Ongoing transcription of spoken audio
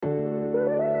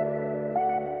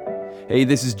Hey,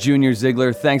 this is Junior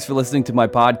Ziegler. Thanks for listening to my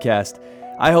podcast.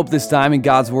 I hope this time in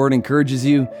God's Word encourages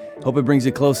you. Hope it brings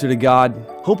you closer to God.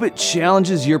 Hope it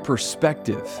challenges your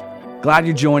perspective. Glad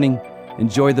you're joining.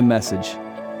 Enjoy the message.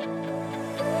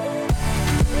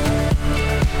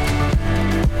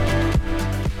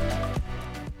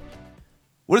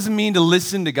 What does it mean to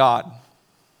listen to God?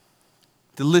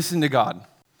 To listen to God.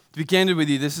 To be candid with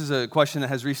you, this is a question that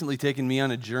has recently taken me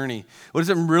on a journey. What does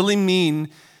it really mean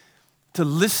to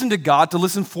listen to God, to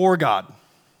listen for God?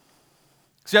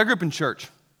 See, I grew up in church.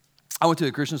 I went to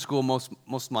a Christian school most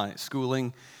of my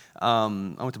schooling. I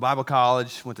went to Bible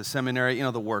college, went to seminary,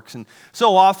 the works. And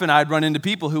so often I'd run into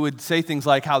people who would say things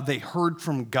like how they heard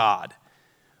from God.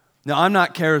 Now, I'm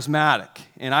not charismatic,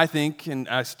 and I think, and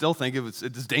I still think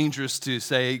it's dangerous to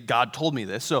say, God told me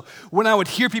this. So when I would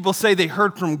hear people say they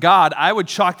heard from God, I would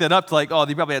chalk that up to like, oh,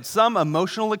 they probably had some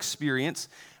emotional experience.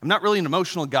 I'm not really an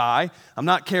emotional guy. I'm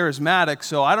not charismatic,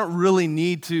 so I don't really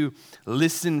need to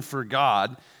listen for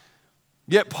God.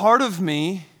 Yet part of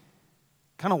me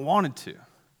kind of wanted to.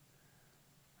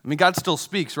 I mean, God still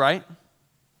speaks, right?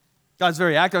 God's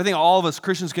very active. I think all of us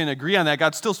Christians can agree on that.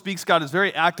 God still speaks. God is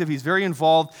very active. He's very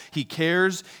involved. He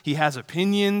cares. He has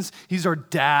opinions. He's our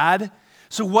dad.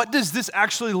 So what does this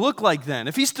actually look like then?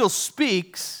 If he still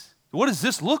speaks, what does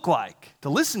this look like to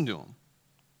listen to him?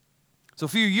 So a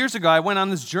few years ago, I went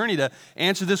on this journey to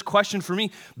answer this question for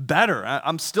me better.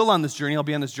 I'm still on this journey. I'll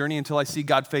be on this journey until I see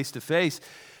God face to face.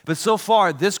 But so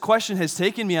far, this question has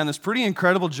taken me on this pretty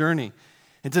incredible journey.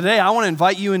 And today, I want to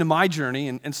invite you into my journey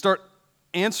and start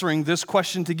answering this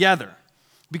question together.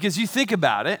 Because you think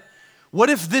about it, what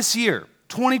if this year,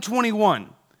 2021,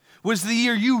 was the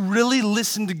year you really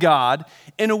listened to God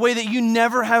in a way that you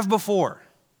never have before?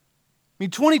 I mean,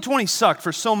 2020 sucked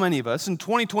for so many of us, and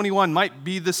 2021 might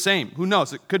be the same. Who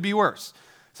knows? It could be worse.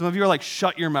 Some of you are like,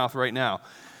 shut your mouth right now.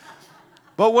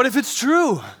 But what if it's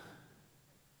true? At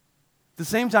the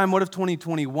same time, what if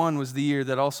 2021 was the year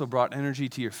that also brought energy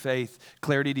to your faith,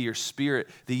 clarity to your spirit,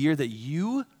 the year that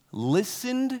you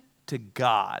listened to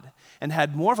God and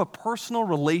had more of a personal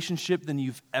relationship than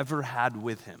you've ever had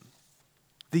with him?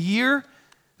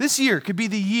 This year could be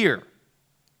the year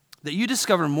that you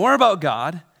discover more about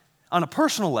God on a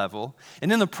personal level,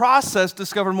 and in the process,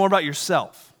 discover more about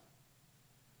yourself.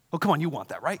 Oh, come on, you want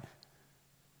that, right?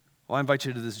 Well, I invite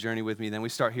you to this journey with me. Then we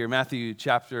start here, Matthew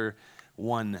chapter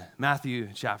 1. Matthew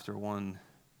chapter 1.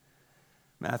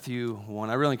 Matthew 1.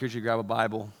 I really encourage you to grab a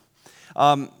Bible.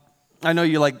 I know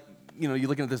you're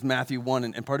looking at this Matthew 1,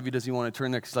 and part of you doesn't want to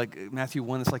turn there because Matthew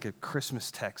 1 is like a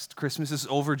Christmas text. Christmas is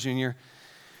over, Junior.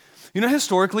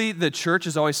 Historically, the church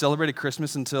has always celebrated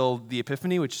Christmas until the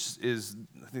Epiphany, which is,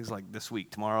 I think it's like this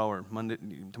week, tomorrow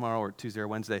or Tuesday or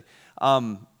Wednesday. I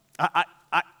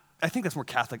think that's more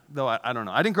Catholic, though I don't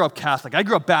know. I didn't grow up Catholic. I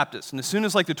grew up Baptist, and as soon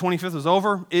as the 25th was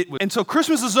over, and so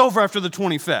Christmas is over after the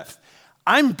 25th.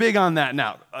 I'm big on that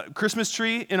now. Christmas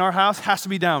tree in our house has to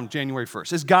be down January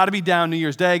 1st. It's got to be down New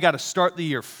Year's Day. Got to start the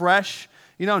year fresh.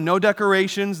 No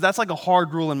decorations. That's like a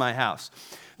hard rule in my house.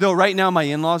 Though right now my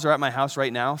in-laws are at my house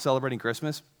right now celebrating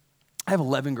Christmas. I have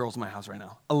 11 girls in my house right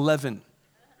now. 11.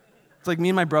 It's like me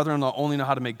and my brother-in-law only know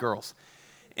how to make girls.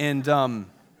 And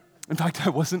in fact, I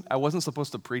wasn't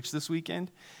supposed to preach this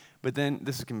weekend. But then,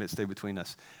 this can stay between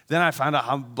us. Then I found out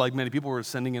how many people were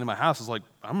sending into my house. I was like,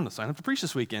 I'm going to sign up to preach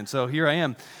this weekend. So here I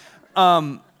am.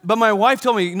 But my wife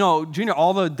told me, Junior,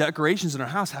 all the decorations in our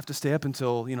house have to stay up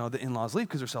until, the in-laws leave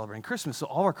because they're celebrating Christmas. So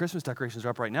all our Christmas decorations are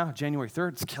up right now, January 3rd.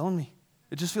 It's killing me.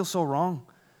 It just feels so wrong.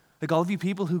 Like all of you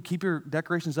people who keep your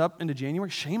decorations up into January,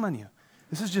 shame on you.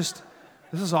 This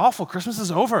is awful. Christmas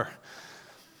is over.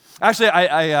 Actually,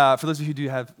 I for those of you who do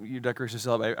have your decorations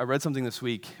still up, I read something this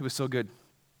week. It was so good.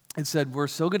 It said, we're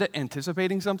so good at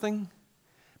anticipating something,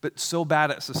 but so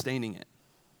bad at sustaining it.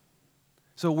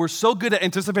 So we're so good at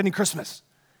anticipating Christmas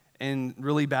and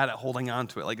really bad at holding on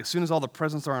to it. Like as soon as all the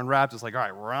presents are unwrapped, it's like, all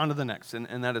right, we're on to the next.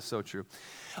 And that is so true.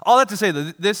 All that to say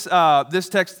that this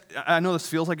text, I know this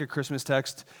feels like a Christmas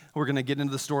text. We're going to get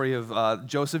into the story of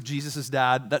Joseph, Jesus'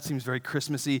 dad. That seems very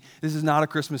Christmassy. This is not a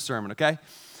Christmas sermon, okay?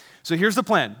 So here's the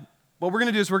plan. What we're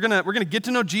going to do is we're going to get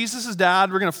to know Jesus'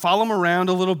 dad. We're going to follow him around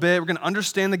a little bit. We're going to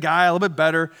understand the guy a little bit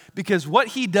better because what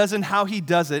he does and how he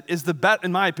does it is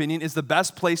in my opinion, is the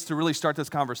best place to really start this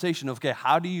conversation of, okay,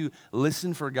 how do you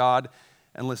listen for God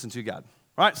and listen to God?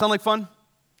 All right, sound like fun?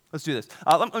 Let's do this.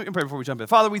 Let me pray before we jump in.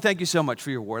 Father, we thank you so much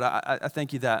for your word. I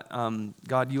thank you that,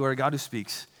 God, you are a God who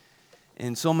speaks.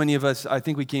 And so many of us, I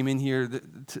think we came in here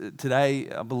today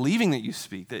believing that you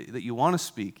speak, that you want to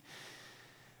speak.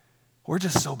 We're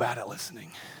just so bad at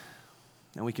listening,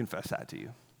 and we confess that to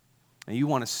you. And you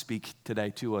want to speak today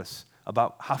to us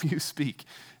about how you speak.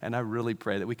 And I really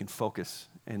pray that we can focus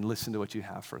and listen to what you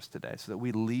have for us today so that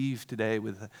we leave today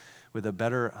with a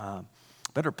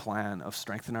better plan of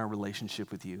strengthening our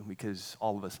relationship with you, because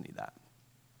all of us need that.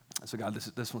 So God,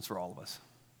 this one's for all of us.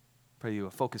 Pray you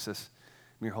will focus us.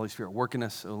 May your Holy Spirit work in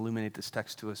us, illuminate this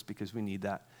text to us, because we need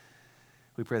that.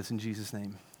 We pray this in Jesus'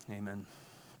 name. Amen.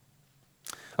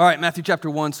 All right, Matthew chapter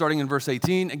 1, starting in verse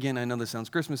 18. Again, I know this sounds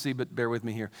Christmassy, but bear with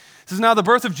me here. It says, now the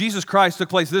birth of Jesus Christ took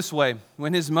place this way,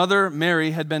 when his mother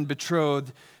Mary had been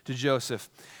betrothed to Joseph.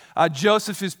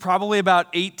 Joseph is probably about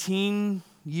 18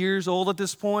 years old at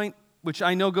this point, which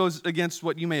I know goes against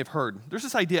what you may have heard. There's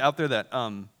this idea out there that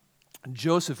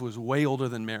Joseph was way older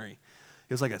than Mary.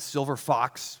 He was like a silver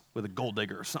fox with a gold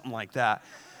digger or something like that.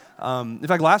 In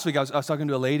fact, last week I was talking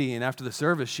to a lady, and after the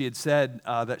service, she had said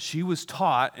that she was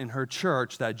taught in her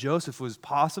church that Joseph was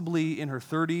possibly in her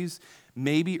 30s,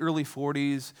 maybe early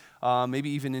 40s, maybe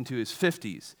even into his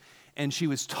 50s. And she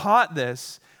was taught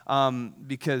this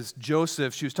because she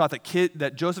was taught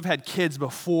that Joseph had kids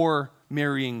before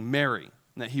marrying Mary,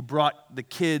 and that he brought the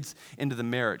kids into the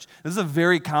marriage. This is a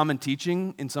very common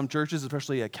teaching in some churches,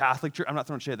 especially a Catholic church. I'm not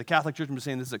throwing shade at the Catholic Church. I'm just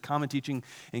saying this is a common teaching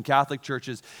in Catholic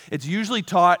churches. It's usually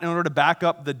taught in order to back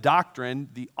up the doctrine,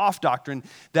 the off doctrine,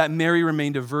 that Mary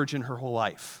remained a virgin her whole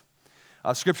life.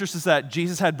 Scripture says that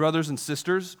Jesus had brothers and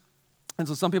sisters. And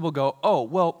so some people go, oh,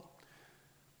 well,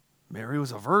 Mary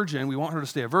was a virgin. We want her to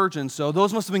stay a virgin. So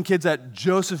those must have been kids that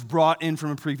Joseph brought in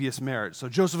from a previous marriage. So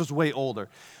Joseph was way older.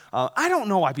 I don't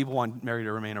know why people want Mary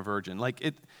to remain a virgin. Like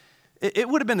it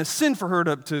would have been a sin for her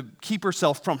to keep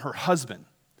herself from her husband.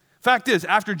 Fact is,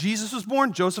 after Jesus was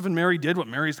born, Joseph and Mary did what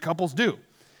married couples do.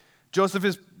 Joseph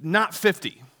is not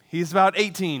 50. He's about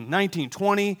 18, 19,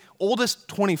 20, oldest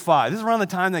 25. This is around the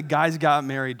time that guys got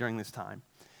married during this time.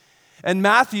 And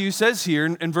Matthew says here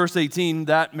in verse 18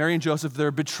 that Mary and Joseph, they're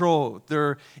betrothed,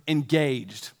 they're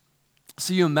engaged.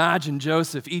 So you imagine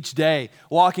Joseph each day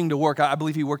walking to work. I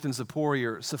believe he worked in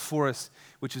Sepphoris,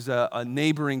 which is a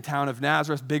neighboring town of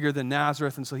Nazareth, bigger than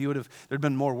Nazareth. And so there'd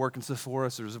been more work in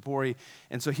Sepphoris or Zippori.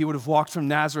 And so he would have walked from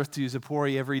Nazareth to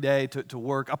Zippori every day to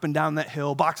work up and down that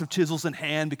hill, box of chisels in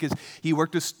hand, because he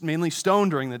worked with mainly stone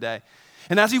during the day.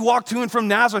 And as he walked to and from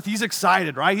Nazareth, he's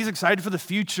excited, right? He's excited for the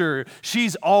future.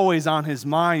 She's always on his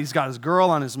mind. He's got his girl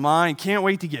on his mind. Can't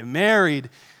wait to get married.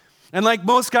 And like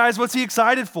most guys, what's he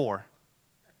excited for?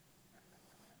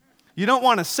 You don't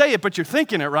want to say it, but you're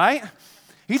thinking it, right?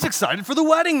 He's excited for the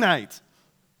wedding night.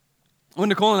 When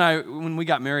Nicole and I, when we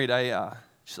got married,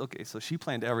 so she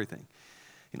planned everything.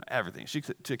 Everything. She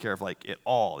took care of like it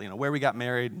all, where we got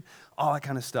married, all that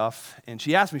kind of stuff. And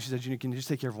she asked me, she said, can you just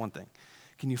take care of one thing?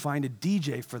 Can you find a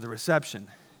DJ for the reception?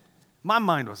 My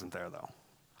mind wasn't there, though.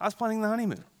 I was planning the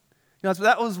honeymoon. So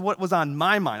that was what was on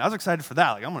my mind. I was excited for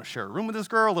that. Like, I'm going to share a room with this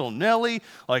girl, little Nellie.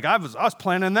 Like, I was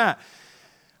planning that.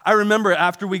 I remember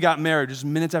after we got married, just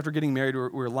minutes after getting married, we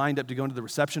were lined up to go into the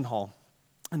reception hall.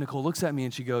 And Nicole looks at me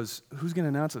and she goes, who's going to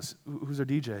announce us? Who's our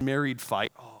DJ? Married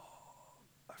fight. Oh,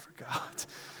 I forgot.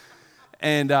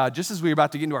 And just as we were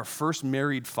about to get into our first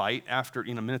married fight, after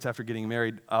minutes after getting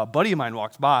married, a buddy of mine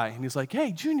walked by and he's like,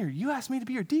 "Hey, Junior, you asked me to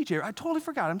be your DJ. I totally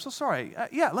forgot. I'm so sorry.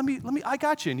 Yeah, let me. I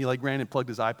got you." And he ran and plugged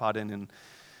his iPod in and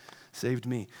saved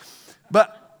me.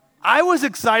 But I was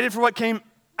excited for what came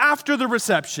after the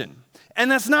reception, and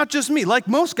that's not just me. Like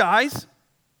most guys,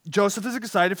 Joseph is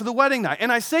excited for the wedding night,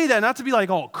 and I say that not to be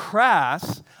like all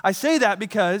crass. I say that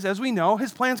because, as we know,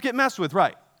 his plans get messed with,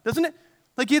 right? Doesn't it?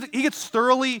 Like he gets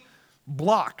thoroughly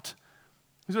blocked.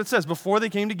 Here's what it says. Before they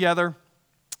came together,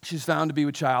 she's found to be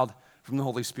with child from the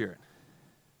Holy Spirit.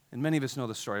 And many of us know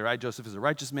the story, right? Joseph is a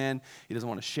righteous man. He doesn't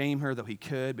want to shame her, though he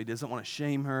could, but he doesn't want to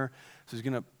shame her. So he's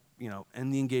going to,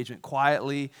 end the engagement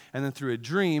quietly. And then through a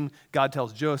dream, God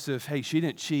tells Joseph, hey, she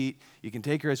didn't cheat. You can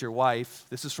take her as your wife.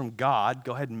 This is from God.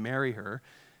 Go ahead and marry her.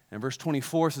 And verse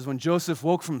 24 says, when Joseph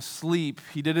woke from sleep,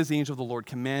 he did as the angel of the Lord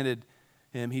commanded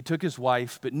him. He took his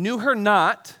wife, but knew her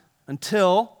not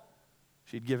until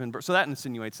she'd given birth. So that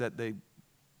insinuates that they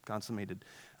consummated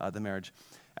the marriage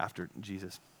after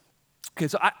Jesus. Okay,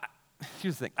 so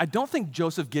here's the thing. I don't think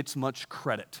Joseph gets much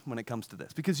credit when it comes to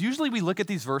this, because usually we look at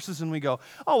these verses and we go,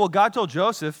 oh, well, God told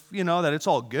Joseph, that it's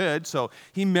all good, so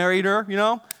he married her,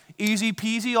 easy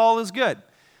peasy, all is good.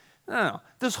 No.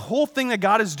 This whole thing that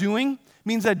God is doing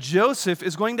means that Joseph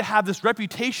is going to have this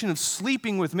reputation of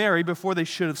sleeping with Mary before they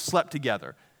should have slept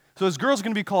together. So his girl's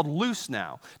going to be called loose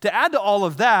now. To add to all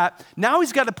of that, now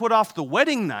he's got to put off the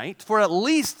wedding night for at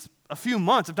least a few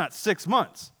months, if not 6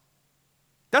 months.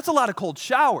 That's a lot of cold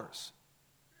showers.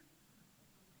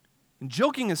 And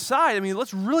joking aside,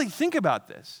 let's really think about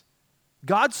this.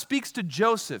 God speaks to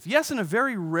Joseph, yes, in a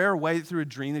very rare way through a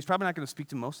dream. He's probably not going to speak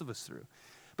to most of us through.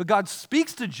 But God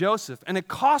speaks to Joseph, and it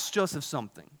costs Joseph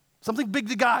something big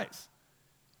to guys.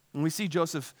 And we see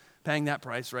Joseph paying that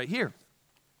price right here.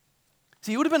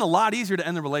 See, it would have been a lot easier to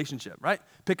end the relationship, right?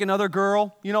 Pick another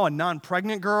girl, a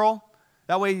non-pregnant girl.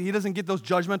 That way he doesn't get those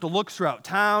judgmental looks throughout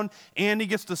town, and he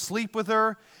gets to sleep with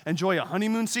her, enjoy a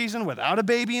honeymoon season without a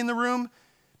baby in the room.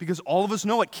 Because all of us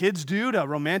know what kids do to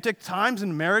romantic times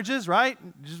and marriages, right?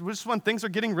 Just when things are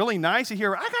getting really nice, you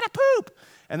hear, I gotta poop.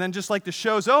 And then just like the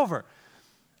show's over.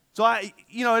 So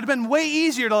it'd been way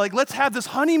easier to let's have this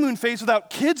honeymoon phase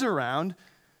without kids around.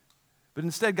 But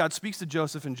instead, God speaks to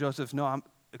Joseph, and Joseph,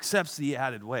 accepts the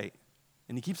added weight.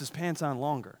 And he keeps his pants on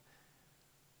longer.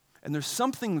 And there's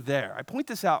something there. I point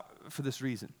this out for this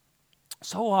reason.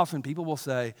 So often people will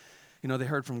say, they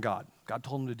heard from God. God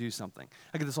told them to do something.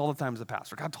 I get this all the time as a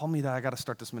pastor. God told me that I got to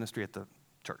start this ministry at the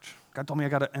church. God told me I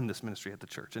got to end this ministry at the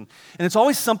church. And it's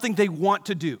always something they want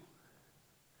to do.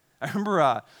 I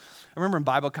remember in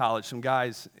Bible college, some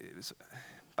guys,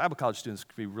 Bible college students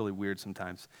could be really weird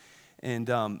sometimes. And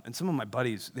some of my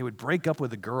buddies, they would break up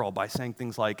with a girl by saying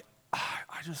things like,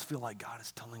 I just feel like God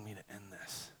is telling me to end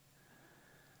this.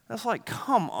 That's like,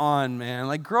 come on,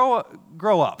 man. Grow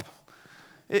up.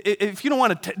 If you don't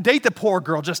want to date the poor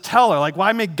girl, just tell her.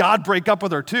 Why make God break up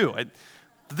with her too? I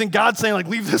think God's saying,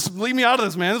 leave me out of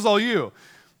this, man. This is all you.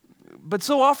 But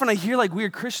so often I hear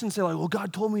weird Christians say, well,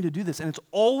 God told me to do this. And it's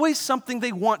always something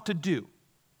they want to do.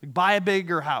 Buy a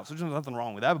bigger house. There's nothing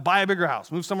wrong with that. But buy a bigger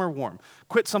house. Move somewhere warm.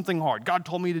 Quit something hard. God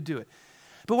told me to do it.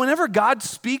 But whenever God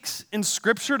speaks in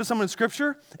Scripture to someone in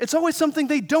Scripture, it's always something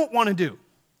they don't want to do.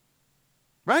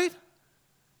 Right?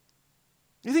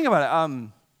 You think about it.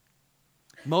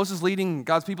 Moses leading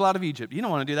God's people out of Egypt. You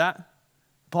don't want to do that.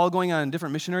 Paul going on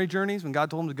different missionary journeys when God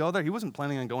told him to go there. He wasn't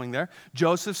planning on going there.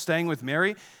 Joseph staying with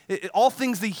Mary. All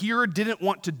things the hearer didn't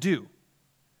want to do.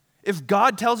 If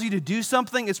God tells you to do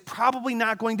something, it's probably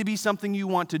not going to be something you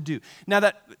want to do. Now,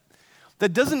 that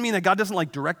doesn't mean that God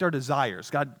doesn't direct our desires.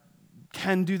 God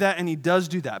can do that, and he does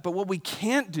do that. But what we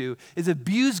can't do is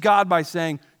abuse God by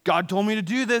saying, God told me to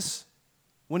do this,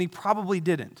 when he probably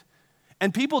didn't.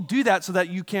 And people do that so that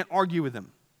you can't argue with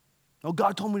them. Oh,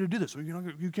 God told me to do this. So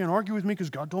you can't argue with me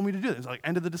because God told me to do this. It's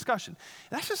end of the discussion.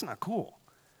 That's just not cool.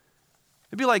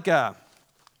 It'd be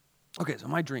okay, so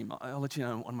my dream, I'll let you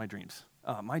know one of my dreams.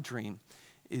 My dream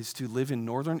is to live in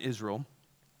northern Israel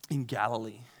in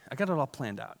Galilee. I got it all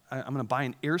planned out. I'm going to buy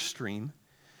an Airstream,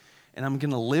 and I'm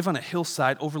going to live on a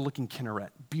hillside overlooking Kinneret.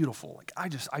 Beautiful.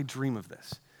 I dream of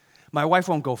this. My wife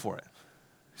won't go for it.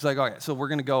 She's like, okay, so we're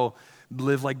going to go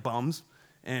live like bums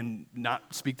and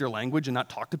not speak their language and not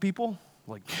talk to people?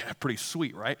 Yeah, pretty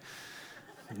sweet, right?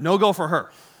 No go for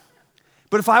her.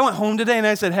 But if I went home today and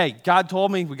I said, hey, God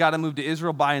told me we got to move to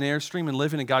Israel, buy an Airstream, and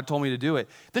live in it, God told me to do it,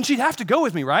 then she'd have to go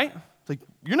with me, right?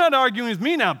 You're not arguing with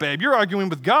me now, babe. You're arguing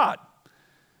with God.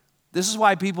 This is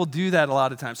why people do that a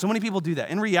lot of times. So many people do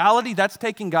that. In reality, that's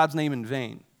taking God's name in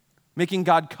vain, making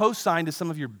God co-sign to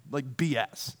some of your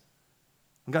BS.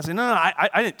 And God said, no,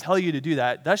 I didn't tell you to do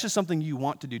that. That's just something you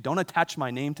want to do. Don't attach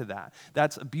my name to that.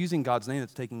 That's abusing God's name.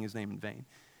 That's taking his name in vain.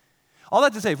 All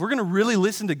that to say, if we're going to really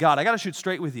listen to God, I got to shoot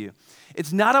straight with you.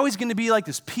 It's not always going to be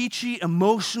this peachy,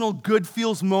 emotional, good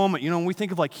feels moment. When we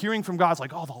think of hearing from God,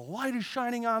 it's oh, the light is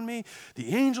shining on me.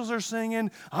 The angels are singing.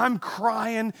 I'm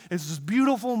crying. It's this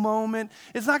beautiful moment.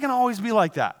 It's not going to always be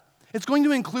like that. It's going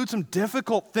to include some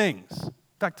difficult things. In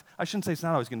fact, I shouldn't say it's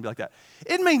not always going to be like that.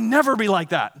 It may never be like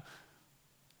that.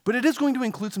 But it is going to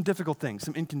include some difficult things,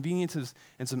 some inconveniences,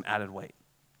 and some added weight.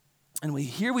 And we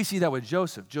see that with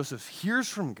Joseph. Joseph hears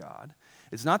from God.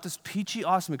 It's not this peachy,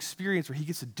 awesome experience where he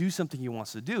gets to do something he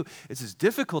wants to do. It's this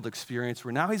difficult experience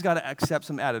where now he's got to accept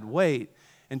some added weight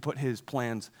and put his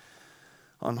plans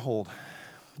on hold.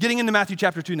 Getting into Matthew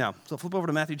chapter 2 now. So flip over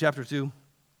to Matthew chapter 2.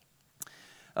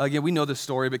 Again, we know this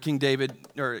story, but King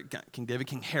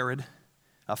Herod,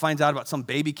 finds out about some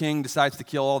baby king, decides to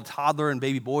kill all the toddler and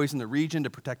baby boys in the region to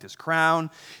protect his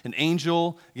crown. An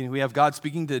angel, we have God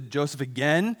speaking to Joseph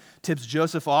again, tips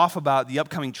Joseph off about the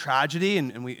upcoming tragedy,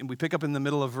 and we pick up in the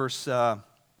middle of verse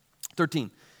 13.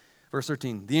 Verse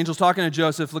 13. The angel's talking to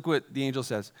Joseph. Look what the angel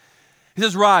says. He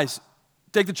says, rise,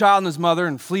 take the child and his mother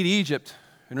and flee to Egypt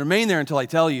and remain there until I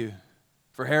tell you,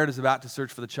 for Herod is about to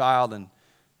search for the child and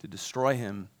to destroy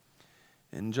him.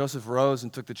 And Joseph rose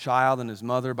and took the child and his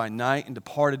mother by night and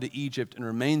departed to Egypt and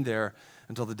remained there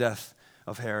until the death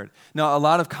of Herod. Now, a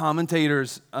lot of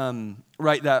commentators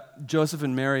write that Joseph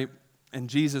and Mary and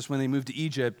Jesus, when they moved to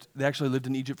Egypt, they actually lived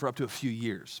in Egypt for up to a few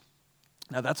years.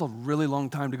 Now, that's a really long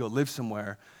time to go live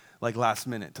somewhere last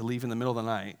minute, to leave in the middle of the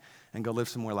night and go live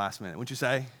somewhere last minute. Wouldn't you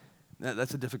say?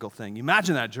 That's a difficult thing.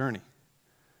 Imagine that journey.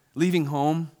 Leaving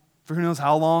home for who knows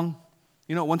how long.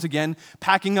 Once again,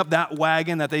 packing up that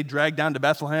wagon that they dragged down to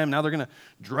Bethlehem. Now they're going to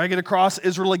drag it across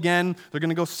Israel again. They're going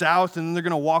to go south, and then they're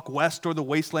going to walk west toward the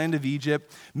wasteland of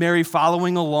Egypt. Mary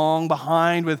following along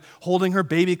behind with holding her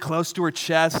baby close to her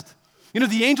chest.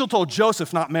 The angel told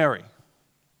Joseph, not Mary.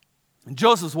 And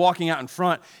Joseph's walking out in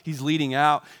front. He's leading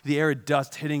out. The arid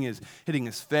dust hitting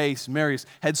his face. Mary's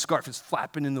headscarf is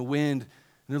flapping in the wind. And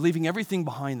they're leaving everything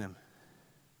behind them.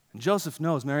 And Joseph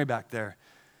knows Mary back there.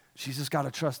 She's just got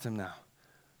to trust him now.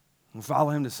 And follow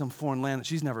him to some foreign land that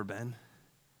she's never been.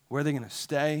 Where are they going to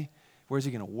stay? Where is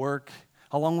he going to work?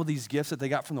 How long will these gifts that they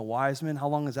got from the wise men, how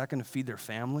long is that going to feed their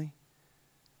family?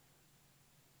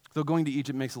 Though going to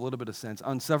Egypt makes a little bit of sense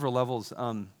on several levels.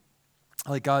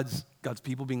 Like God's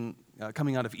people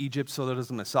coming out of Egypt so that there's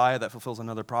a Messiah that fulfills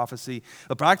another prophecy.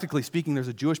 But practically speaking, there's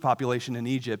a Jewish population in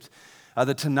Egypt.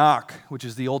 The Tanakh, which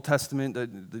is the Old Testament,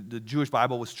 the Jewish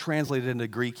Bible, was translated into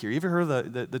Greek here. You ever heard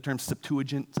of the term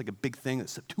Septuagint? It's like a big thing. The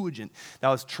Septuagint, that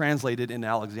was translated into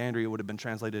Alexandria, would have been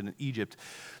translated in Egypt.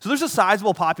 So there's a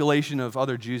sizable population of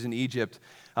other Jews in Egypt.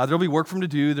 There'll be work for them to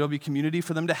do. There'll be community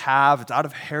for them to have. It's out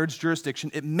of Herod's jurisdiction.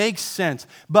 It makes sense,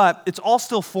 but it's all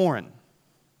still foreign.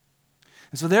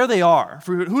 And so there they are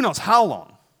for who knows how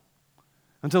long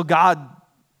until God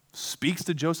speaks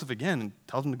to Joseph again and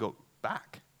tells him to go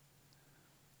back.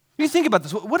 You think about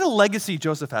this. What a legacy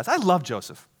Joseph has. I love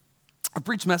Joseph. I've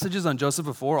preached messages on Joseph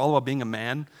before, all about being a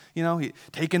man,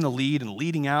 taking the lead and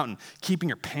leading out and keeping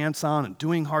your pants on and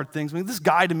doing hard things. This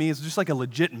guy to me is just like a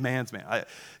legit man's man,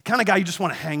 kind of guy you just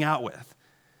want to hang out with.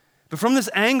 But from this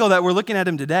angle that we're looking at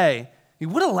him today,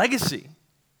 what a legacy.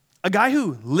 A guy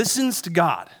who listens to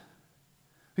God.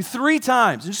 3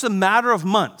 times, in just a matter of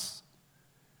months,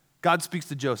 God speaks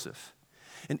to Joseph.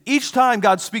 And each time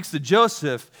God speaks to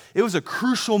Joseph, it was a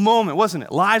crucial moment, wasn't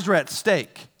it? Lives were at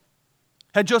stake.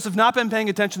 Had Joseph not been paying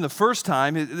attention the first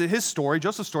time,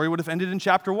 Joseph's story would have ended in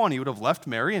chapter 1. He would have left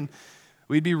Mary, and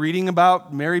we'd be reading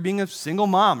about Mary being a single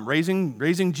mom,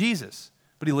 raising Jesus.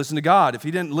 But he listened to God. If he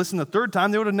didn't listen the third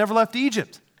time, they would have never left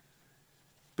Egypt.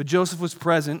 But Joseph was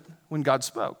present when God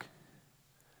spoke.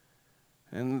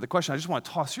 And the question I just want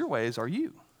to toss your way is, are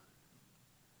you?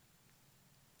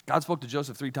 God spoke to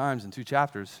Joseph 3 times in 2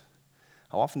 chapters.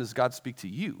 How often does God speak to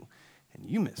you and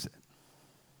you miss it?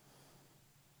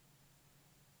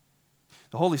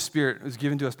 The Holy Spirit was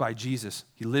given to us by Jesus.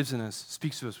 He lives in us,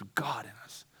 speaks to us with God in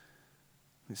us.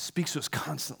 He speaks to us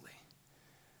constantly.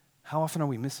 How often are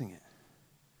we missing it?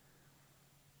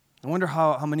 I wonder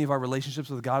how many of our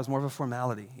relationships with God is more of a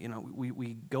formality.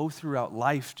 We go throughout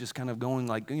life just kind of going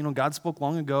like, God spoke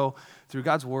long ago through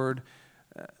God's word.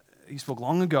 He spoke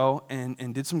long ago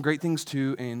and did some great things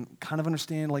too, and kind of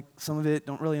understand like some of it,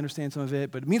 don't really understand some of it,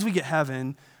 but it means we get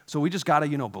heaven, so we just got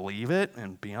to, believe it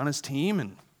and be on his team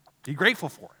and be grateful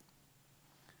for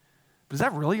it. But is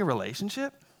that really a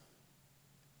relationship?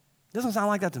 It doesn't sound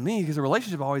like that to me, because a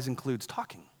relationship always includes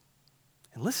talking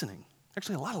and listening.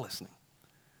 Actually, a lot of listening.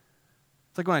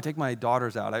 It's like when I take my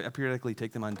daughters out. I periodically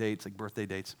take them on dates, like birthday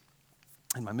dates.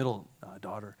 And my middle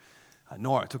daughter,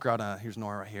 Nora, here's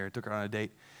Nora right here, took her on a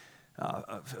date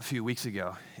a few weeks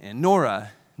ago. And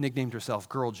Nora nicknamed herself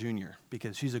Girl Junior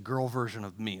because she's a girl version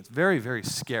of me. It's very, very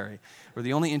scary. We're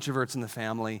the only introverts in the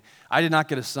family. I did not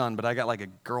get a son, but I got like a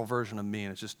girl version of me,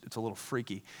 and it's a little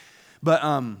freaky. But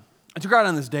I took her out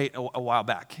on this date a while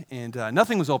back, and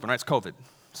nothing was open, right? It's COVID.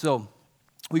 So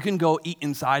we couldn't go eat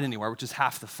inside anywhere, which is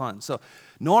half the fun. So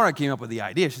Nora came up with the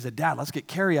idea. She said, Dad, let's get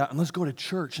carry out and let's go to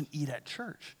church and eat at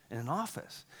church in an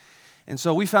office. And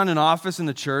so we found an office in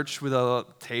the church with a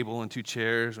table and 2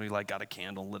 chairs. And we got a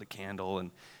candle, lit a candle, and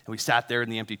we sat there in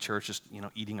the empty church just,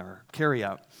 eating our carry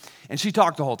out. And she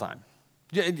talked the whole time.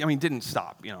 Didn't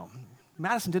stop,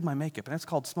 Madison did my makeup, and it's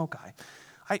called Smoke Eye.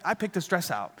 I picked this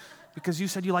dress out because you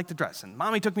said you liked the dress. And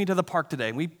Mommy took me to the park today,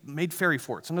 and we made fairy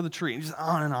forts under the tree. And just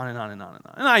on and on and on and on and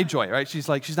on. And I enjoy it, right? She's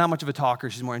not much of a talker.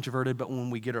 She's more introverted. But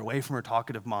when we get her away from her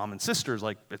talkative mom and sisters,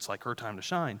 it's like her time to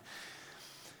shine.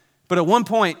 But at one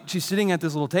point, she's sitting at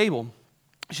this little table.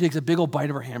 She takes a big old bite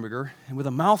of her hamburger, and with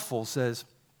a mouthful says,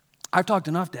 I've talked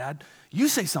enough, Dad. You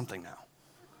say something now.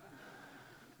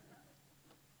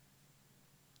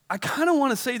 I kind of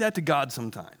want to say that to God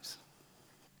sometimes.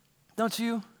 Don't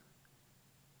you?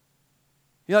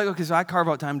 You're like, okay, so I carve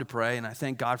out time to pray, and I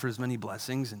thank God for his many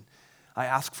blessings, and I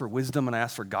ask for wisdom, and I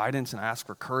ask for guidance, and I ask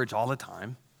for courage all the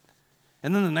time.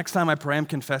 And then the next time I pray, I'm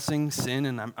confessing sin,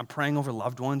 and I'm praying over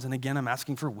loved ones, and again, I'm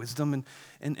asking for wisdom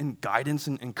and guidance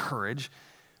and courage.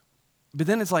 But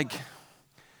then it's like,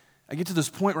 I get to this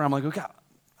point where I'm like, okay,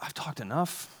 I've talked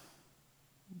enough.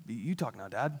 You talk now,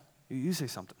 Dad. You say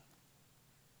something.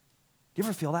 you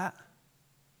ever feel that?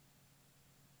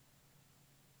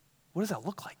 What does that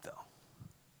look like, though?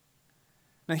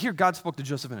 Now, here, God spoke to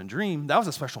Joseph in a dream. That was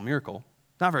a special miracle.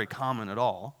 Not very common at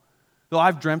all. Though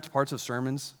I've dreamt parts of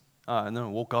sermons, and then I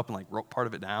woke up and wrote part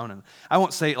of it down. And I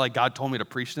won't say God told me to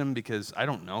preach them because I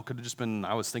don't know. Could have just been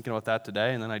I was thinking about that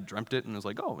today, and then I dreamt it and was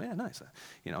like, oh, yeah, nice.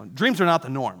 Dreams are not the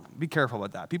norm. Be careful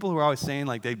about that. People who are always saying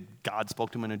God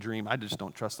spoke to them in a dream, I just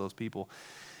don't trust those people.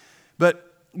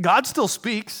 But God still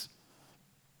speaks.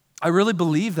 I really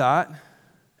believe that.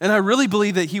 And I really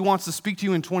believe that he wants to speak to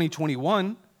you in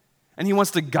 2021. And he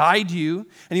wants to guide you,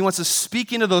 and he wants to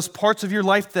speak into those parts of your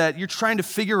life that you're trying to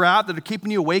figure out, that are keeping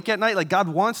you awake at night. God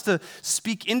wants to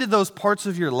speak into those parts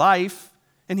of your life,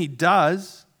 and he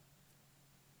does.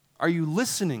 Are you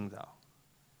listening, though?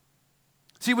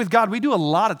 See, with God, we do a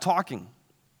lot of talking.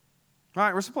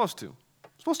 Right? We're supposed to.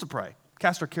 We're supposed to pray.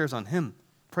 Cast our cares on him.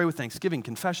 Pray with thanksgiving,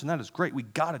 confession. That is great. We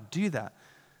got to do that.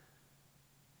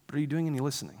 But are you doing any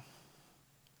listening?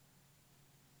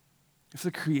 If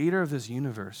the creator of this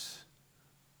universe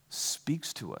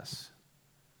speaks to us,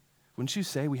 wouldn't you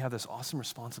say we have this awesome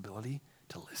responsibility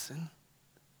to listen?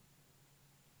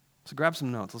 So grab some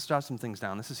notes. Let's jot some things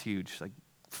down. This is huge.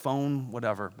 Phone,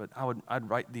 whatever, but I'd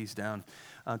write these down.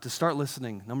 To start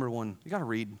listening, number one, you got to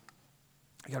read.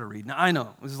 You got to read. Now, I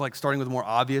know, this is starting with more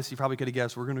obvious. You probably could have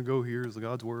guessed, we're going to go here is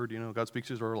God's word. God speaks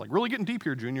to us. We're really getting deep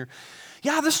here, Junior.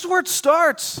 Yeah, this is where it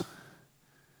starts.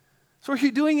 So are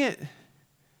you doing it?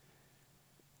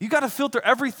 You got to filter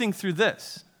everything through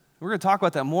this. We're going to talk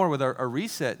about that more with our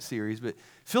Reset series, but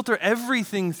filter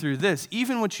everything through this.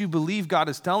 Even what you believe God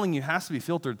is telling you has to be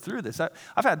filtered through this.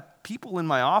 I've had people in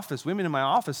my office, women in my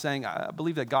office saying, I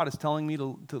believe that God is telling me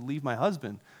to leave my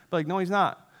husband. But no, he's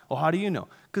not. Well, how do you know?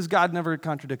 Because God never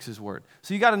contradicts his word.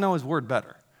 So you got to know his word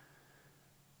better.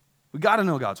 We got to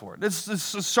know God's word. This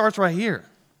starts right here.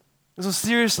 So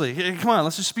seriously, come on,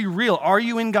 let's just be real. Are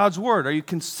you in God's word? Are you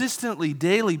consistently,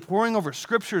 daily poring over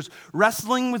scriptures,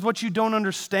 wrestling with what you don't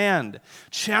understand,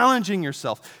 challenging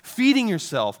yourself, feeding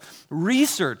yourself,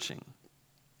 researching?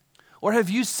 Or have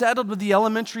you settled with the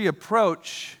elementary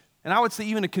approach, and I would say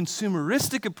even a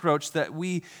consumeristic approach that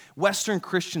we Western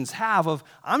Christians have of,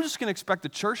 I'm just going to expect the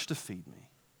church to feed me?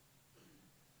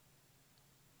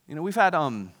 We've had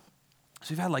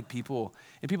people,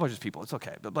 and people are just people, it's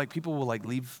okay, but people will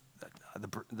leave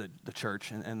the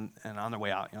church and on their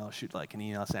way out, shoot an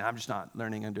email saying, I'm just not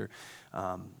learning under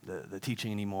the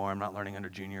teaching anymore. I'm not learning under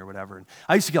Junior or whatever. And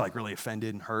I used to get really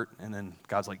offended and hurt, and then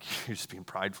God's like, you're just being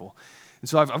prideful. And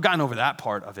so I've gotten over that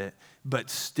part of it, but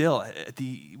still,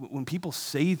 when people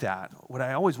say that, what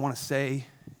I always want to say,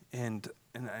 and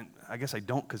I guess I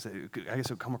don't because I guess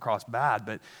it would come across bad,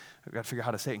 but I've got to figure out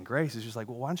how to say it in grace, is just well,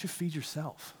 why don't you feed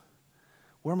yourself?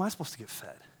 Where am I supposed to get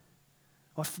fed?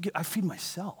 Well, I feed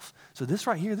myself. So this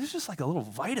right here, this is just a little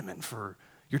vitamin for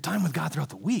your time with God throughout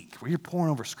the week, where you're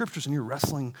poring over scriptures and you're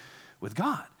wrestling with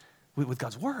God, with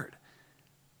God's word.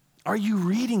 Are you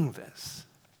reading this?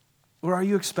 Or are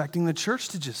you expecting the church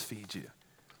to just feed you?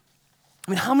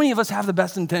 I mean, how many of us have the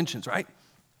best intentions, right?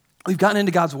 We've gotten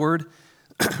into God's word,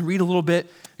 read a little bit,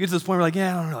 get to this point where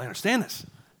yeah, I don't really understand this.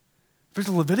 There's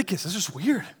Leviticus, it's just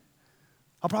weird.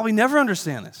 I'll probably never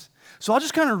understand this. So I'll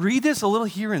just kind of read this a little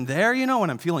here and there, when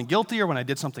I'm feeling guilty or when I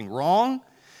did something wrong.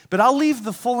 But I'll leave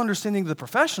the full understanding to the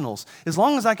professionals as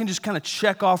long as I can just kind of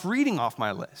check off reading off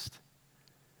my list.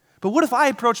 But what if I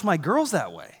approach my girls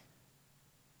that way?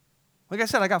 Like I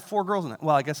said, I got 4 girls in that.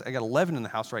 Well, I guess I got 11 in the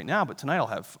house right now, but tonight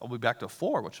I'll be back to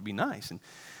 4, which would be nice. And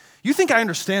you think I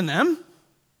understand them?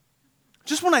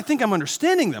 Just when I think I'm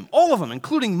understanding them, all of them,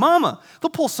 including Mama, they'll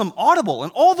pull some audible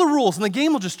and all the rules and the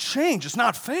game will just change. It's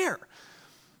not fair.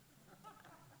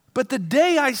 But the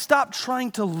day I stop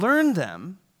trying to learn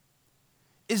them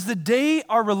is the day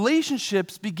our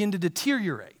relationships begin to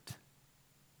deteriorate.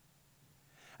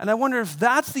 And I wonder if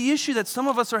that's the issue that some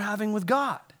of us are having with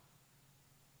God.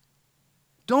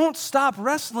 Don't stop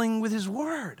wrestling with his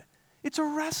word. It's a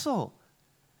wrestle.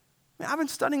 I've been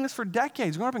studying this for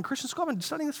decades. Growing up in Christian school, I've been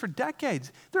studying this for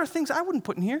decades. There are things I wouldn't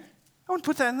put in here. I wouldn't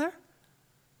put that in there.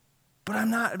 But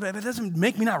it doesn't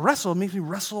make me not wrestle. It makes me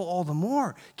wrestle all the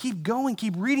more. Keep going,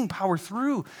 keep reading, power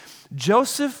through.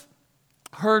 Joseph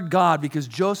heard God because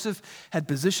Joseph had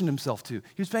positioned himself to.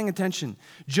 He was paying attention.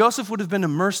 Joseph would have been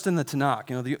immersed in the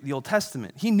Tanakh, the Old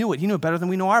Testament. He knew it. He knew it better than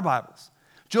we know our Bibles.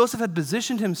 Joseph had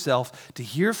positioned himself to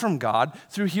hear from God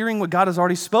through hearing what God has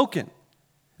already spoken.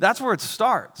 That's where it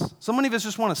starts. So many of us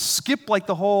just want to skip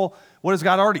the whole, what has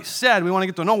God already said? We want to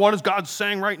get to know what is God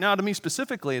saying right now to me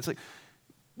specifically. It's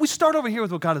we start over here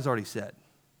with what God has already said.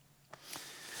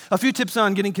 A few tips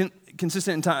on getting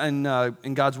consistent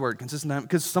in God's word, consistent time,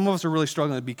 because some of us are really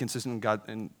struggling to be consistent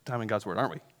in time in God's word,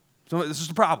 aren't we? So this is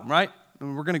the problem, right?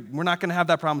 And we're not gonna have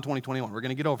that problem in 2021. We're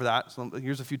gonna get over that. So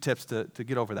here's a few tips to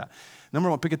get over that. Number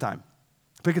one, pick a time.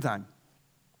 Pick a time.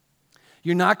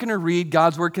 You're not gonna read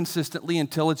God's word consistently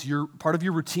until it's part of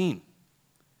your routine.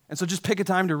 And so just pick a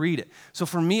time to read it. So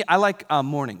for me, I like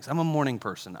mornings. I'm a morning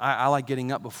person. I like getting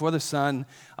up before the sun.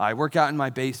 I work out in my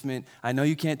basement. I know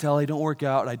you can't tell I don't work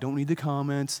out. I don't need the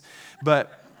comments.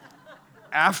 But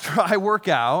after I work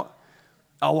out,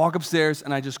 I'll walk upstairs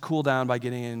and I just cool down by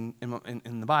getting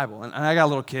in the Bible. And I got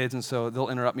little kids, and so they'll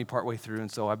interrupt me partway through,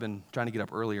 and so I've been trying to get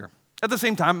up earlier. At the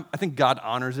same time, I think God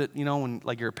honors it. You know, when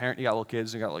like you're a parent, you got little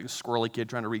kids, you got like a squirrely kid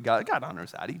trying to read God. God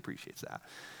honors that. He appreciates that.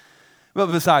 But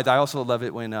besides, I also love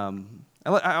it when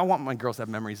I want my girls to have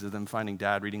memories of them finding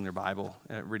Dad reading their Bible,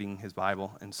 reading his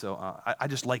Bible. And so I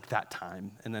just like that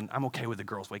time. And then I'm okay with the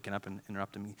girls waking up and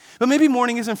interrupting me. But maybe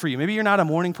morning isn't for you. Maybe you're not a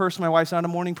morning person. My wife's not a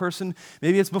morning person.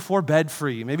 Maybe it's before bed for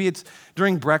you. Maybe it's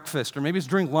during breakfast, or maybe it's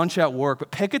during lunch at work.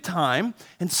 But pick a time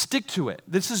and stick to it.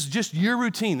 This is just your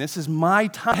routine. This is my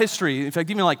time. History, in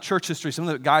fact, even like church history, some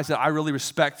of the guys that I really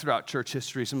respect throughout church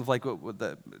history, some of like what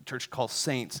the church calls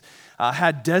saints,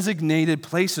 had designated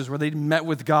places where they met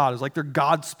with God. It was like their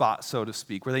God spot, so to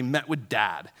speak, where they met with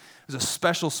Dad. It was a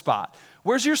special spot.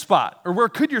 Where's your spot? Or where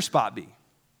could your spot be?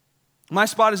 My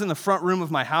spot is in the front room of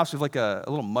my house. We have like a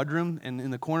little mudroom, and in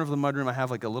the corner of the mudroom, I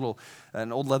have like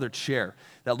an old leather chair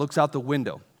that looks out the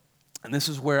window. And this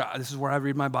is where I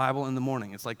read my Bible in the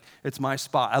morning. It's my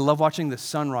spot. I love watching the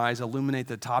sunrise illuminate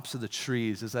the tops of the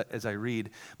trees as I read.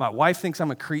 My wife thinks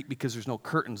I'm a creep because there's no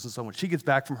curtains, and so when she gets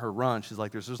back from her run, she's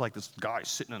like, there's like this guy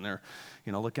sitting in there,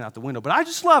 looking out the window. But I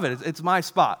just love it. It's my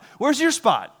spot. Where's your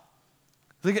spot?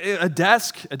 Like a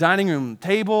desk, a dining room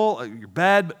table, your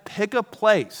bed. But pick a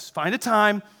place. Find a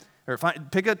time,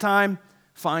 pick a time.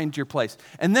 Find your place,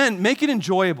 and then make it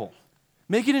enjoyable.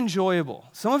 Make it enjoyable.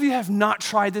 Some of you have not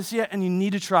tried this yet, and you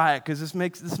need to try it because this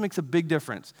makes a big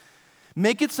difference.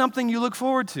 Make it something you look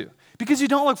forward to, because you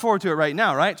don't look forward to it right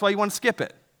now, right? That's why you want to skip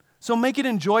it. So make it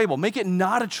enjoyable. Make it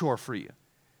not a chore for you.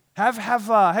 Have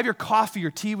your coffee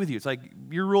or tea with you. It's like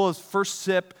your rule is first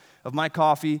sip of my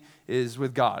coffee is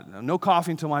with God. No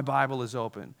coffee until my Bible is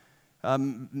open.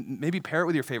 Maybe pair it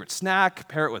with your favorite snack.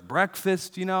 Pair it with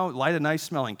breakfast. Light a nice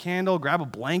smelling candle. Grab a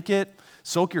blanket.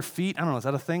 Soak your feet. I don't know, is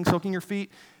that a thing, soaking your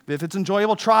feet? But if it's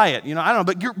enjoyable, try it. I don't know,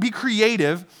 but be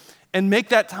creative and make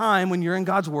that time when you're in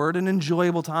God's Word an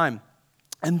enjoyable time.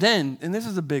 And then, and this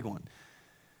is a big one.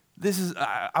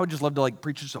 I would just love to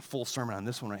preach just a full sermon on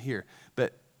this one right here.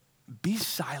 But be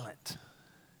silent.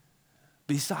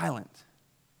 Be silent.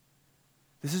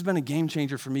 This has been a game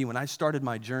changer for me. When I started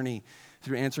my journey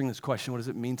through answering this question, what does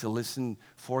it mean to listen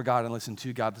for God and listen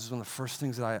to God? This is one of the first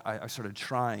things that I started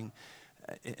trying.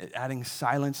 Adding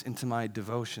silence into my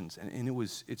devotions, and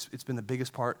it's been the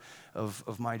biggest part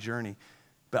of my journey.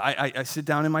 But I sit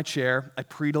down in my chair, I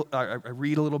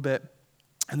read a little bit,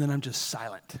 and then I'm just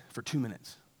silent for 2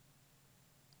 minutes.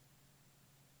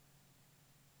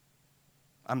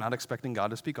 I'm not expecting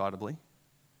God to speak audibly.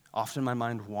 Often my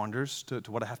mind wanders to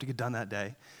what I have to get done that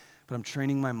day, but I'm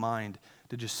training my mind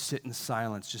to just sit in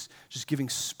silence, just giving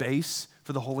space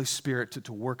for the Holy Spirit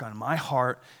to work on my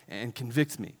heart and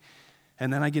convict me.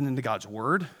 And then I get into God's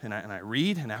Word, and I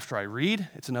read, and after I read,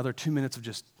 it's another 2 minutes of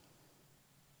just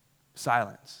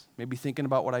silence. Maybe thinking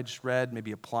about what I just read,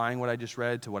 maybe applying what I just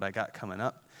read to what I got coming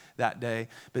up that day,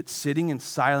 but sitting in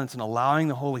silence and allowing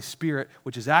the Holy Spirit,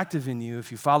 which is active in you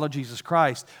if you follow Jesus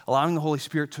Christ, allowing the Holy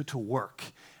Spirit to work.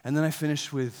 And then I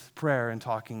finish with prayer and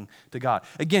talking to God.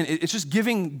 Again, it's just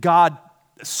giving God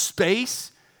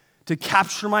space to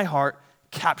capture my heart,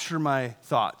 capture my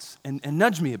thoughts, and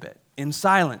nudge me a bit in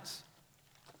silence.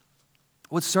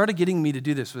 What started getting me to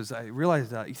do this was I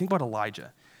realized that you think about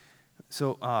Elijah.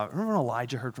 So remember when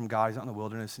Elijah heard from God? He's out in the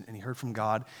wilderness and he heard from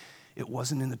God. It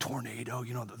wasn't in the tornado,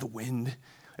 the wind.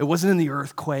 It wasn't in the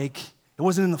earthquake. It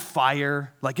wasn't in the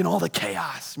fire, like in all the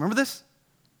chaos. Remember this?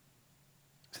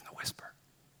 It's in the whisper.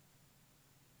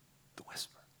 The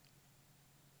whisper.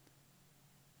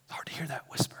 It's hard to hear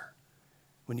that whisper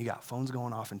when you got phones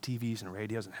going off and TVs and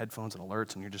radios and headphones and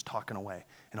alerts and you're just talking away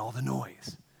and all the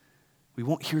noise. We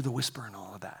won't hear the whisper and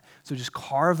all of that. So just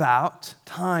carve out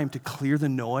time to clear the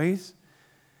noise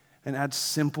and add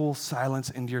simple silence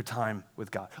into your time with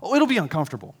God. Oh, it'll be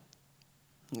uncomfortable.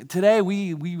 Today,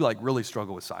 we really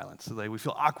struggle with silence. Today, we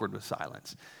feel awkward with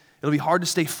silence. It'll be hard to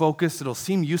stay focused. It'll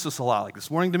seem useless a lot. Like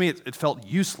this morning to me, it felt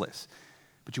useless.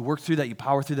 But you work through that, you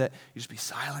power through that, you just be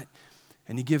silent,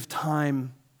 and you give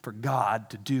time for God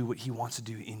to do what he wants to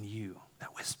do in you,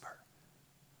 that whisper.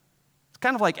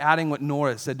 kind of like adding what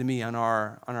Nora said to me on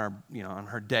on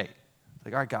her date.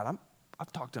 Like, all right, God,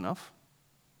 I've talked enough.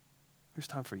 Here's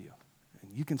time for you.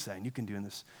 And you can say, and you can do in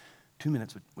this 2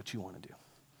 minutes what you want to do.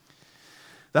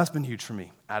 That's been huge for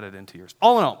me, added into yours.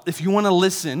 All in all, if you want to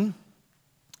listen,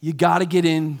 you got to get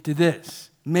into this.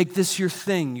 Make this your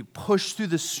thing. You push through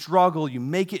the struggle. You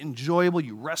make it enjoyable.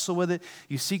 You wrestle with it.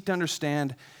 You seek to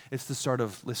understand. It's the start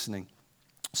of listening.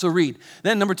 So read.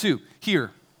 Then number 2,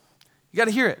 hear. You got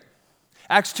to hear it.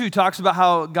 Acts 2 talks about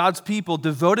how God's people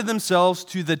devoted themselves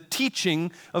to the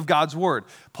teaching of God's word.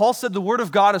 Paul said the word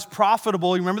of God is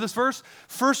profitable. You remember this verse?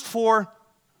 First for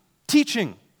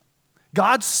teaching.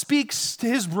 God speaks to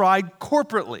his bride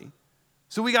corporately.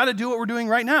 So we got to do what we're doing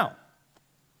right now.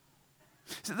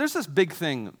 So there's this big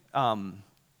thing, kind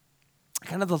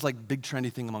of this like big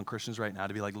trendy thing among Christians right now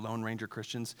to be like Lone Ranger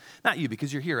Christians. Not you,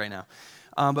 because you're here right now.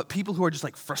 But people who are just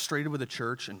like frustrated with the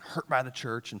church and hurt by the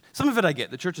church. And some of it I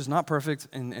get. The church is not perfect,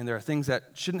 and there are things that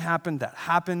shouldn't happen that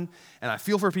happen. And I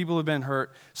feel for people who have been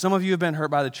hurt. Some of you have been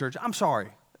hurt by the church. I'm sorry.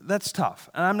 That's tough.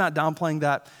 And I'm not downplaying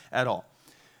that at all.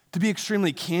 To be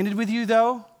extremely candid with you,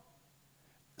 though,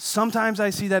 sometimes I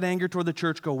see that anger toward the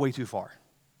church go way too far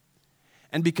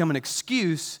and become an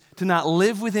excuse to not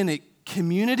live within a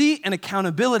community and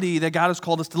accountability that God has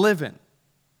called us to live in.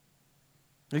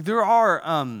 Like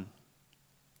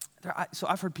so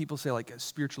I've heard people say like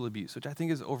spiritual abuse, which I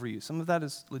think is overused. Some of that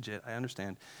is legit, I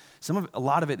understand. A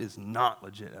lot of it is not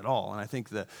legit at all, and I think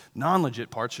the non-legit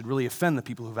parts should really offend the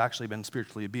people who've actually been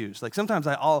spiritually abused. Like sometimes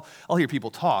I'll hear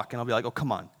people talk, and I'll be like, oh,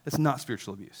 come on, it's not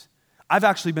spiritual abuse. I've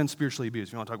actually been spiritually abused.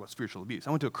 If you want to talk about spiritual abuse,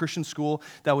 I went to a Christian school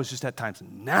that was just at times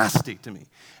nasty to me,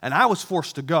 and I was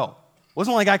forced to go. It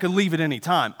wasn't like I could leave at any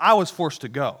time. I was forced to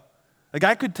go. Like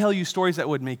I could tell you stories that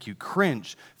would make you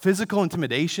cringe. Physical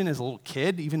intimidation as a little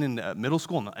kid, even in middle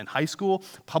school and high school,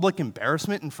 public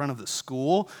embarrassment in front of the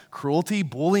school, cruelty,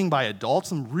 bullying by adults,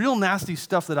 some real nasty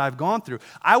stuff that I've gone through.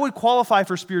 I would qualify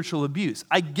for spiritual abuse.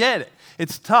 I get it.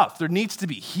 It's tough. There needs to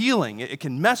be healing. It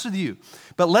can mess with you.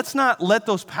 But let's not let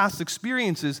those past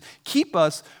experiences keep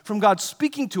us from God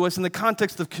speaking to us in the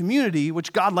context of community,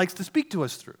 which God likes to speak to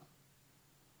us through.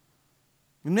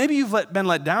 And maybe you've been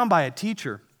let down by a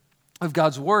teacher of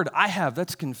God's word. I have.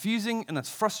 That's confusing and that's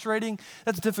frustrating.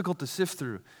 That's difficult to sift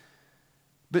through.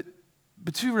 But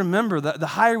to remember that the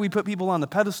higher we put people on the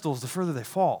pedestals, the further they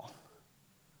fall.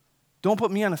 Don't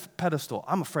put me on a pedestal.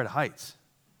 I'm afraid of heights.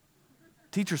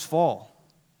 Teachers fall.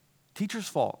 Teachers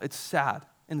fall. It's sad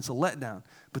and it's a letdown.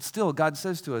 But still, God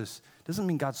says to us, doesn't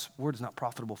mean God's word is not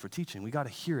profitable for teaching. We got to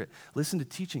hear it. Listen to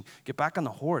teaching. Get back on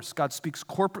the horse. God speaks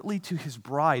corporately to his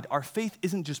bride. Our faith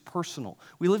isn't just personal.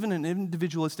 We live in an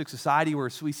individualistic society where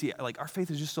we see like our faith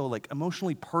is just so like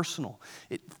emotionally personal.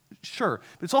 Sure,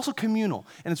 but it's also communal.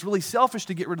 And it's really selfish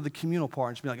to get rid of the communal part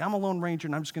and just be like, I'm a Lone Ranger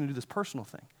and I'm just going to do this personal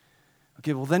thing.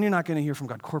 Okay, well then you're not going to hear from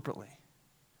God corporately.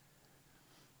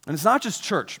 And it's not just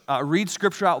church. Read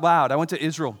scripture out loud. I went to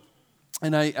Israel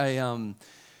and I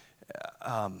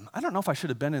don't know if I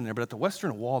should have been in there, but at the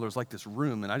Western Wall, there's like this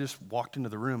room, and I just walked into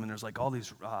the room, and there's like all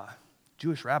these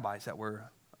Jewish rabbis they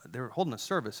were holding a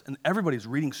service, and everybody's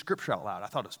reading scripture out loud. I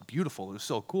thought it was beautiful. It was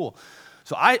so cool.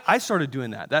 So I started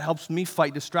doing that. That helps me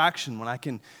fight distraction when I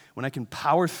can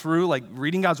power through, like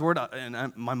reading God's word,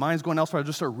 and my mind's going elsewhere. I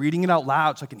just start reading it out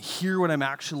loud so I can hear what I'm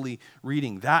actually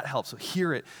reading. That helps. So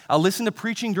hear it. I'll listen to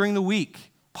preaching during the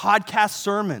week, podcast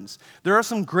sermons. There are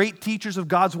some great teachers of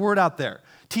God's word out there.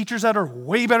 Teachers that are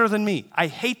way better than me. I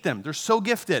hate them. They're so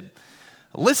gifted.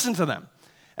 Listen to them.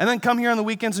 And then come here on the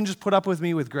weekends and just put up with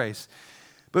me with grace.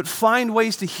 But find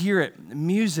ways to hear it.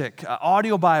 Music,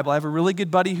 audio Bible. I have a really good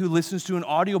buddy who listens to an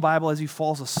audio Bible as he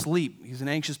falls asleep. He's an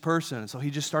anxious person, and so he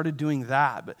just started doing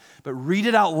that. But read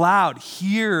it out loud.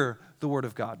 Hear the word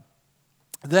of God.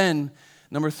 Then,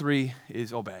 number 3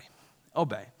 is obey.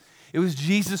 Obey. It was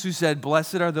Jesus who said,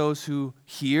 blessed are those who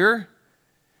hear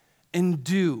and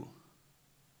do.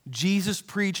 Jesus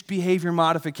preached behavior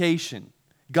modification.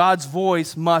 God's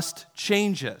voice must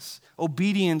change us.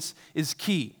 Obedience is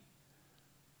key.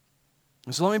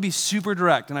 And so let me be super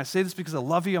direct. And I say this because I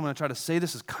love you. I'm going to try to say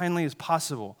this as kindly as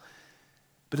possible.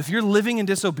 But if you're living in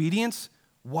disobedience,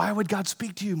 why would God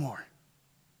speak to you more?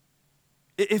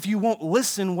 If you won't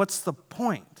listen, what's the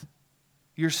point?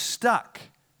 You're stuck.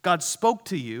 God spoke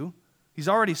to you. He's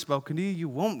already spoken to you. You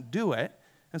won't do it.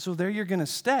 And so there you're going to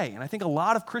stay. And I think a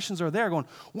lot of Christians are there going,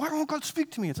 why won't God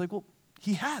speak to me? It's like, well,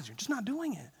 he has. You're just not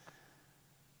doing it.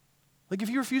 Like if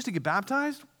you refuse to get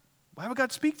baptized, why would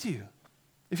God speak to you?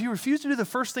 If you refuse to do the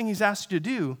first thing he's asked you to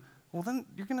do, well, then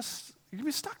you're going to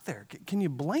be stuck there. Can you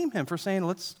blame him for saying,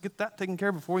 let's get that taken care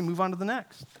of before we move on to the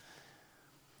next?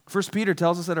 1 Peter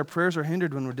tells us that our prayers are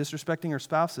hindered when we're disrespecting our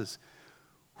spouses.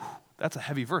 That's a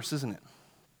heavy verse, isn't it?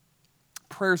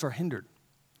 Prayers are hindered.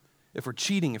 If we're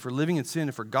cheating, if we're living in sin,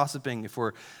 if we're gossiping, if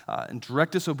we're in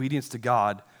direct disobedience to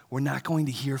God, we're not going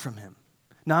to hear from him.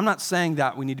 Now, I'm not saying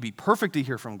that we need to be perfect to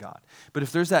hear from God, but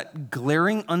if there's that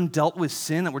glaring, undealt with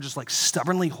sin that we're just like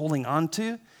stubbornly holding on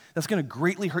to, that's going to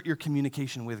greatly hurt your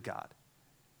communication with God.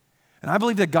 And I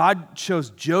believe that God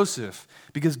chose Joseph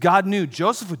because God knew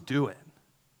Joseph would do it.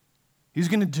 He's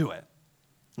going to do it.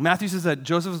 Matthew says that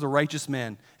Joseph was a righteous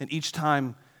man, and each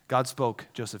time God spoke,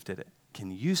 Joseph did it.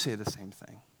 Can you say the same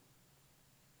thing?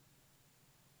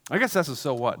 I guess that's a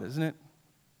so what, isn't it?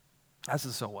 That's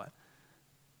a so what.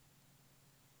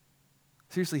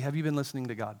 Seriously, have you been listening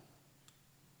to God?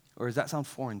 Or does that sound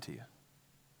foreign to you?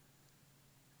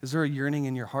 Is there a yearning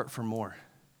in your heart for more?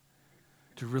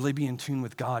 To really be in tune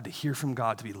with God, to hear from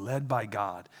God, to be led by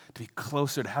God, to be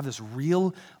closer, to have this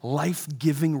real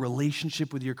life-giving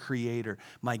relationship with your Creator.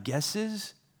 My guess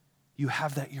is you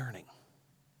have that yearning.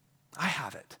 I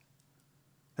have it.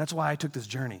 That's why I took this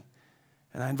journey,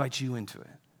 and I invite you into it.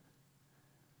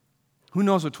 Who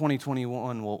knows what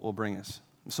 2021 will bring us?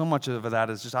 So much of that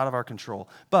is just out of our control.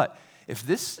 But if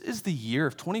this is the year,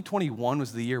 if 2021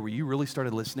 was the year where you really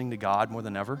started listening to God more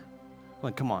than ever,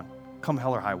 like, come on, come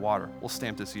hell or high water, we'll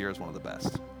stamp this year as one of the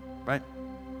best, right?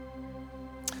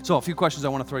 So a few questions I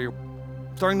want to throw you,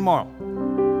 starting tomorrow.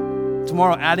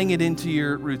 Tomorrow, adding it into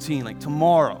your routine, like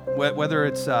tomorrow, whether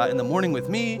it's in the morning with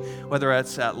me, whether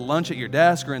it's at lunch at your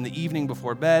desk or in the evening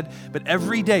before bed, but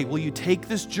every day, will you take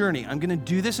this journey? I'm going to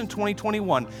do this in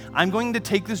 2021. I'm going to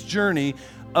take this journey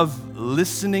of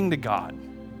listening to God.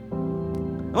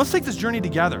 And let's take this journey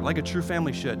together like a true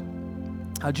family should.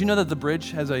 Did you know that the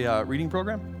Bridge has a reading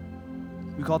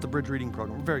program? We call it the Bridge Reading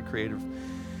Program. We're very creative.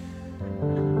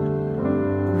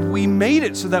 We made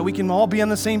it so that we can all be on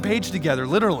the same page together,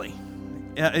 literally.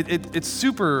 It's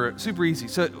super, super easy.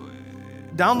 So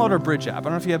download our Bridge app. I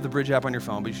don't know if you have the Bridge app on your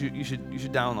phone, but you should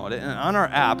download it. And on our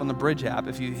app, on the Bridge app,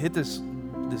 if you hit this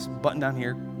button down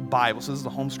here, Bible, so this is the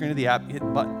home screen of the app, you hit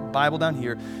Bible down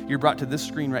here, you're brought to this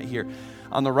screen right here.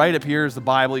 On the right up here is the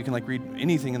Bible. You can read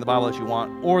anything in the Bible that you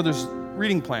want. Or there's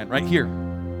reading plan right here.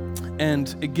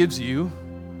 And it gives you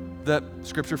the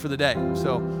scripture for the day.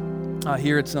 So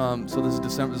here it's, so this is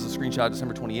December, this is a screenshot of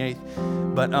December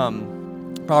 28th. But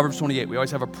Proverbs 28, we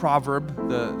always have a proverb,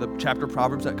 the chapter of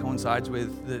Proverbs that coincides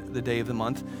with the day of the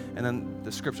month, and then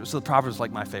the scripture. So the Proverbs is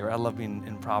like my favorite. I love being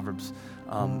in Proverbs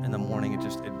in the morning.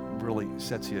 It really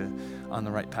sets you on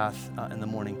the right path in the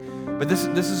morning. But this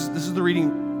is the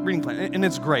reading plan, and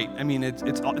it's great. I mean,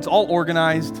 it's all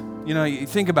organized. You know, you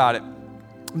think about it.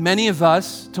 Many of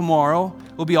us tomorrow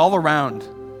will be all around,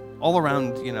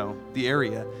 you know, the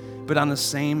area, but on the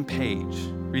same page,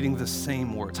 reading the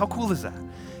same words. How cool is that?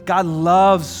 God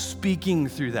loves speaking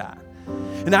through that.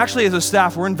 And actually, as a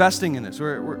staff, we're investing in this.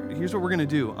 Here's what we're going to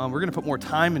do. We're going to put more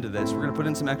time into this. We're going to put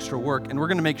in some extra work, and we're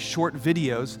going to make short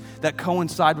videos that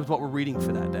coincide with what we're reading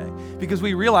for that day. Because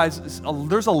we realize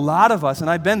there's a lot of us, and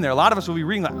I've been there, a lot of us will be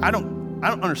reading I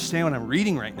don't understand what I'm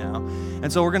reading right now.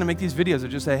 And so we're going to make these videos that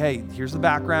just say, hey, here's the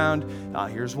background,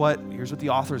 here's what the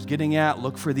author is getting at,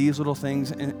 look for these little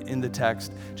things in the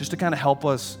text, just to kind of help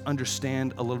us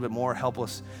understand a little bit more, help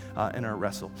us in our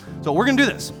wrestle. So we're going to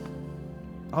do this.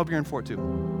 I hope you're in for it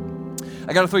too.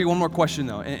 I got to throw you one more question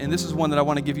though, and this is one that I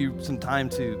want to give you some time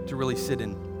to really sit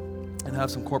in and have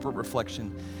some corporate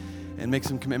reflection and make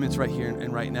some commitments right here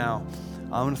and right now.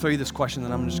 I'm going to throw you this question,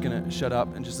 then I'm just going to shut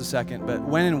up in just a second. But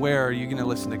when and where are you going to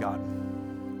listen to God?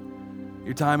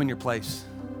 Your time and your place.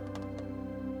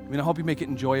 I mean, I hope you make it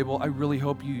enjoyable. I really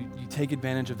hope you take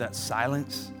advantage of that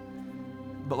silence.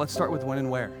 But let's start with when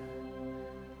and where.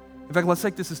 In fact, let's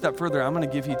take this a step further. I'm going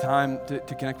to give you time to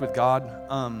connect with God.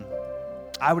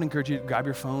 I would encourage you to grab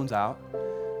your phones out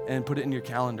and put it in your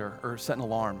calendar or set an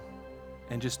alarm.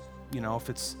 And just, you know, if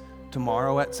it's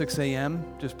tomorrow at 6 a.m.,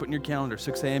 just put in your calendar,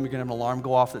 6 a.m., you're going to have an alarm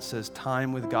go off that says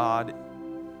time with God,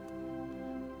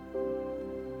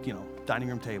 you know, dining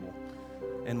room table,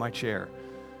 in my chair,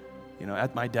 you know,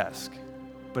 at my desk.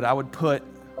 But I would put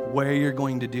where you're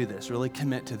going to do this, really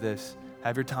commit to this,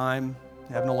 have your time,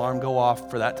 have an alarm go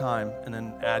off for that time, and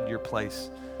then add your place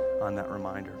on that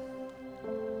reminder.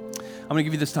 I'm going to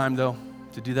give you this time, though,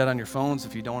 to do that on your phones.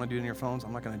 If you don't want to do it on your phones,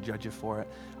 I'm not going to judge you for it.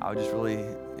 I would just really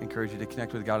encourage you to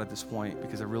connect with God at this point,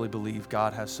 because I really believe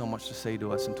God has so much to say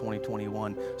to us in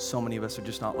 2021. So many of us are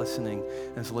just not listening,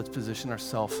 and so let's position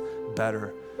ourselves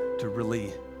better to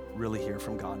really, really hear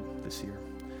from God this year.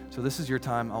 So this is your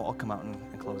time. I'll come out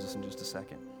and close this in just a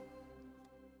second.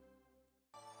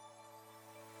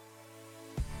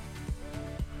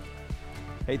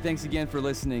 Hey, thanks again for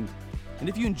listening. And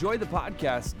if you enjoy the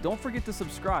podcast, don't forget to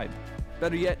subscribe.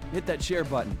 Better yet, hit that share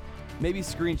button. maybe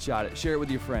screenshot it, share it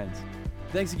with your friends.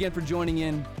 Thanks again for joining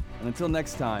in, and until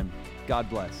next time, God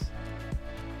bless.